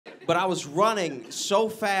But I was running so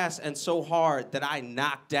fast and so hard that I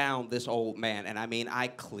knocked down this old man. And I mean, I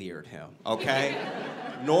cleared him, okay?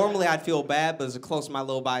 Normally I'd feel bad, but it's the closest my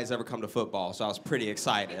little body's ever come to football, so I was pretty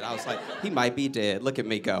excited. I was like, he might be dead. Look at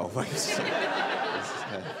me go.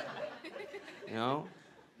 You know?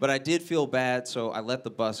 But I did feel bad, so I let the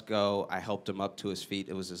bus go. I helped him up to his feet.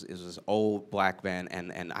 It was this old black man,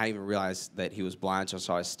 and I even realized that he was blind, so I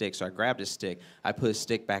saw his stick. So I grabbed his stick. I put his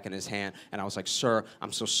stick back in his hand, and I was like, sir,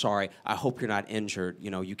 I'm so sorry. I hope you're not injured. You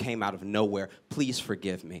know, you came out of nowhere. Please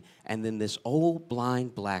forgive me. And then this old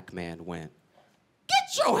blind black man went,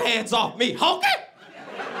 get your hands off me, honky!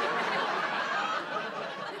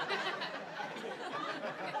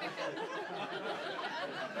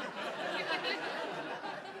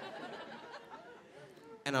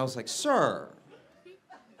 And I was like, sir.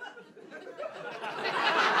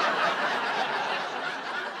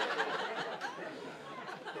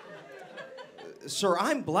 Sir,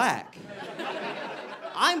 I'm black.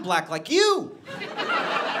 I'm black like you.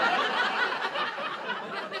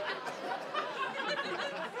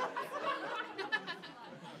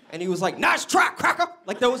 And he was like, nice try, cracker.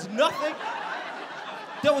 Like there was nothing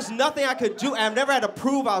I could do. And I've never had to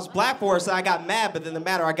prove I was black for it, so I got mad, but then the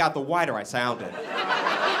madder I got, the whiter I sounded.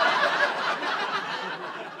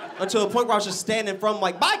 Until the point where I was just standing in front of him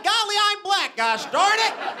like, by golly, I'm black, gosh darn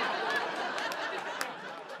it!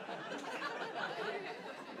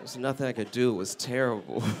 There's nothing I could do. It was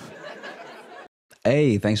terrible.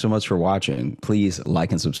 Hey, thanks so much for watching. Please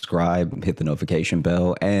like and subscribe, hit the notification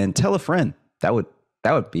bell, and tell a friend. That would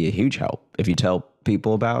be a huge help if you tell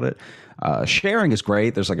people about it. Sharing is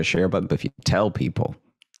great. There's like a share button, but if you tell people,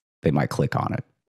 they might click on it.